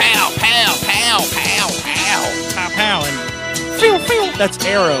right there. Pow, pow, pow, pow, pow. Pow, pow, and feel, feel. That's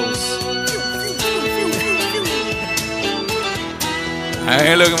arrows. I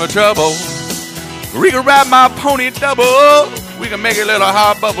ain't looking for trouble. We can ride my pony double. We can make a little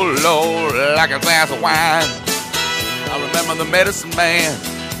hot bubble low like a glass of wine. I remember the medicine man.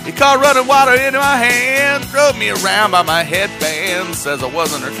 He caught running water into my hand, drove me around by my headband, says I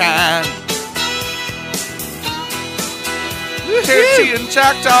wasn't her kind. Cherokee and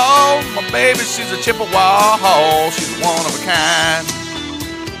Choctaw, my baby, she's a Chippewa. Oh, she's one of a kind.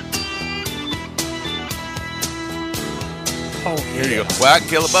 Oh, Here you go. Well, I can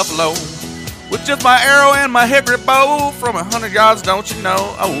kill a buffalo with just my arrow and my hickory bow from 100 yards, don't you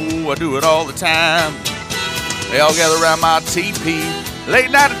know? Oh, I do it all the time. They all gather around my teepee.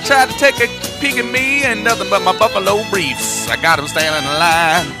 Late night and try to take a peek at me, and nothing but my buffalo briefs. I got them standing in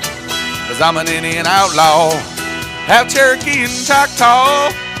line, 'cause I'm an Indian outlaw, half Cherokee and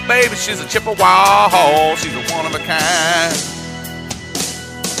Choctaw. Baby, she's a Chippewa. Oh, she's a one of a kind.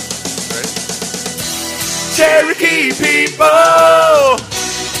 Ready? Cherokee people,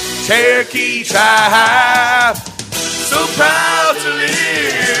 Cherokee tribe, so proud to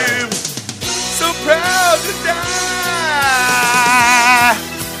live, so proud to die.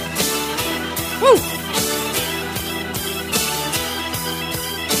 Woo!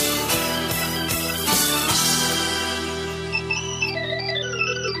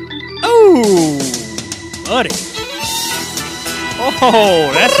 Ooh, buddy.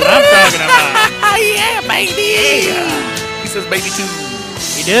 Oh, that's what I'm talking about. Yeah, baby. He says baby too.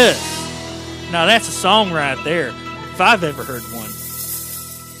 He does. Now, that's a song right there, if I've ever heard one.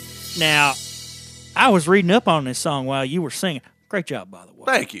 Now, I was reading up on this song while you were singing. Great job, by the way.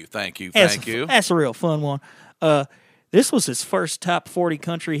 Thank you, thank you, thank you. That's a real fun one. This was his first top 40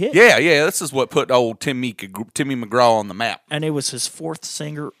 country hit. Yeah, this is what put old Timmy McGraw on the map. And it was his fourth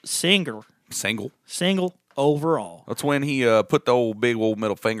single Single. overall. That's when he put the old big old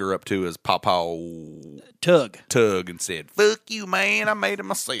middle finger up to his pawpaw Tug. and said, "Fuck you, man! I made it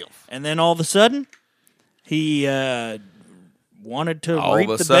myself." And then all of a sudden, he wanted to All reap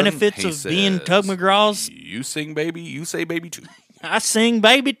of a the sudden, benefits he of being Tug says, McGraw's. "You sing, baby. You say, baby too." I sing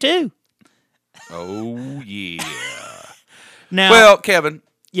baby too. Oh yeah. Now, Well, Kevin.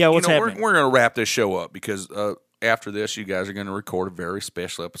 yeah, what's happening? We're going to wrap this show up because after this, you guys are going to record a very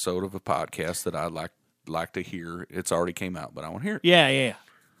special episode of a podcast that I'd like to hear. It's already came out, but I want to hear it. Yeah.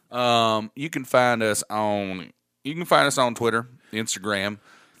 You can find us on Twitter, Instagram,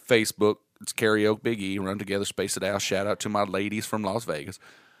 Facebook. It's Karaoke Big E. Run together, space it out. Shout out to my ladies from Las Vegas.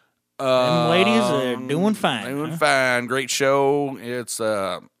 Them ladies are doing fine. Doing huh? fine. Great show. It's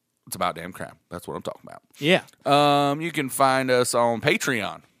about damn crime. That's what I'm talking about. Yeah. You can find us on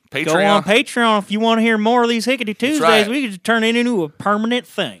Patreon. Go on Patreon if you want to hear more of these Hickety Tuesdays. right. We could turn it into a permanent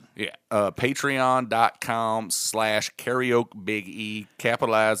thing. Yeah. Patreon.com/Karaoke Big E.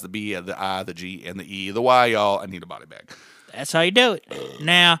 Capitalize the B, the I, the G, and the E. The Y, y'all. I need a body bag. That's how you do it.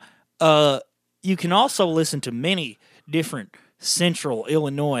 Now, you can also listen to many different Central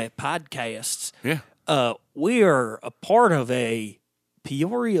Illinois podcasts. Yeah. We are a part of a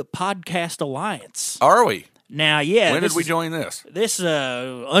Peoria Podcast Alliance. Are we? Now, yeah. When did we join this? This,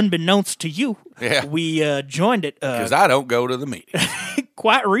 unbeknownst to you, we joined it. Because I don't go to the meeting.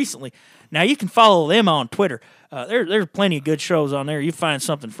 Quite recently. Now, you can follow them on Twitter. There's plenty of good shows on there. You find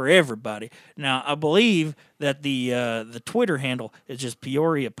something for everybody. Now, I believe that the Twitter handle is just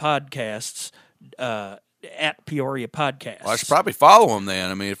Peoria Podcasts, at Peoria Podcasts. Well, I should probably follow them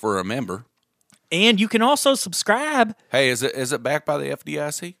then, if we're a member. And you can also subscribe. Hey, is it backed by the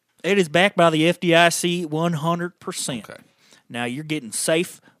FDIC? It is backed by the FDIC 100%. Okay. Now, you're getting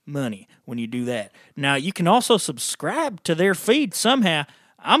safe money when you do that. Now, you can also subscribe to their feed somehow.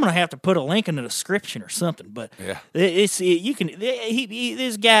 I'm going to have to put a link in the description or something, but this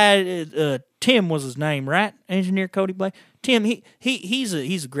guy, Tim was his name, right? Engineer Cody Blake. Tim, he's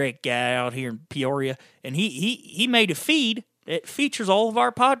a great guy out here in Peoria, and he made a feed that features all of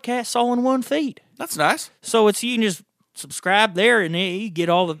our podcasts all in one feed. That's nice. So you can just subscribe there, and you get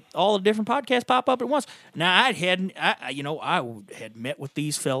all the different podcasts pop up at once. Now, I had met with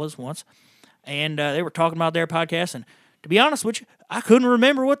these fellas once, and they were talking about their podcast, and to be honest with you, I couldn't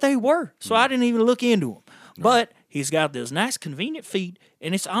remember what they were, so I didn't even look into them. But he's got this nice, convenient feed,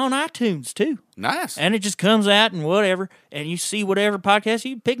 and it's on iTunes, too. Nice. And it just comes out and whatever, and you see whatever podcast,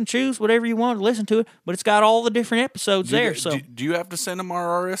 you pick and choose whatever you want to listen to it, but it's got all the different episodes there. So do you have to send them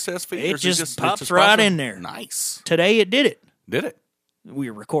our RSS feed? It just pops right in there. Nice. Today it did it. Did it?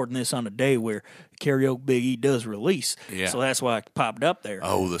 We were recording this on a day where Karaoke Big E does release. Yeah. So that's why it popped up there.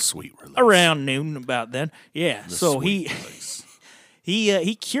 Oh, the sweet release. Around noon, about then. Yeah. The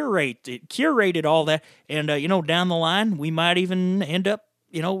he curated all that. And, down the line, we might even end up,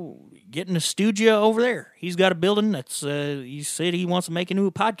 getting a studio over there. He's got a building that's, he said he wants to make into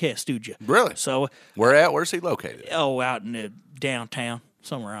a podcast studio. Really? So. Where's he located? Oh, out in the downtown,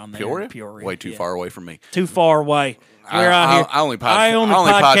 somewhere around there. Peoria? Way too far away from me. Too far away. I only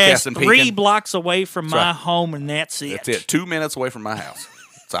podcast 3 Pekin. blocks away from my home, and that's it. That's it. 2 minutes away from my house.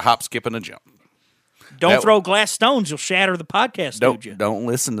 It's a hop, skip, and a jump. Don't throw glass stones. You'll shatter the podcast studio. Don't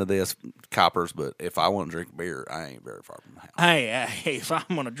listen to this, coppers, but if I want to drink beer, I ain't very far from my house. Hey, if I'm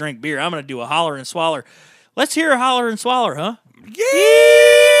going to drink beer, I'm going to do a holler and swaller. Let's hear a holler and swaller, huh?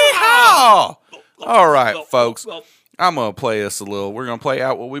 Yeehaw! All right, folks. I'm going to play us a little. We're going to play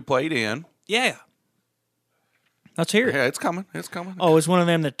out what we played in. Yeah. Let's hear it. Yeah, it's coming. It's coming. Oh, it's one of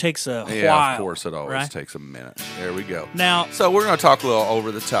them that takes a while. Yeah, of course it always right? takes a minute. There we go. Now, so we're going to talk a little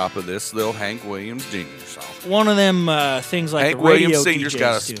over the top of this little Hank Williams Jr. song. One of them things like Hank the radio Williams Sr.'s DJs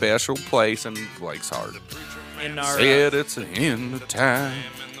got a do. special place in Blake's heart. In our, Said it's the end of time.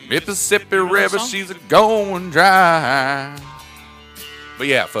 Mississippi River, she's a going dry. But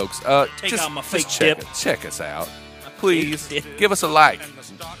yeah, folks, check us out. Please give us a like.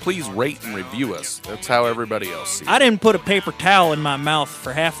 Please rate and review us. That's how everybody else sees it. I didn't put a paper towel in my mouth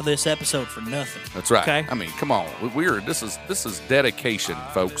for half of this episode for nothing. That's right. Okay? I mean, come on. This is dedication,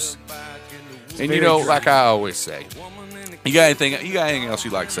 folks. And very true. like I always say, you got anything else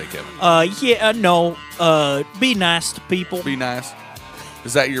you'd like to say, Kevin? No. Be nice to people. Be nice.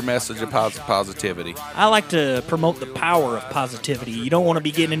 Is that your message of positivity? I like to promote the power of positivity. You don't want to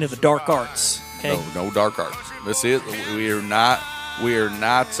be getting into the dark arts. Okay? No dark arts. We are not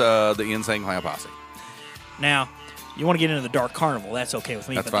the Insane Clown Posse. Now, you want to get into the dark carnival? That's okay with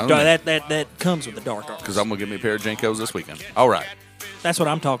me. That's but fine. That comes with the dark arts. Because I'm gonna get me a pair of Jenkos this weekend. All right. That's what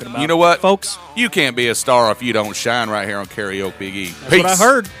I'm talking about. You know what, folks? You can't be a star if you don't shine right here on Karaoke Big E. That's what I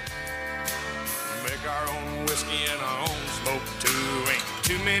heard. Make our own whiskey and our own smoke too. Ain't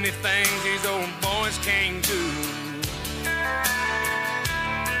too many things these old boys can't do.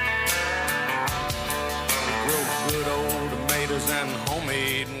 We grow good old tomatoes and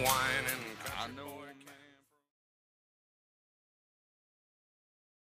homemade wine.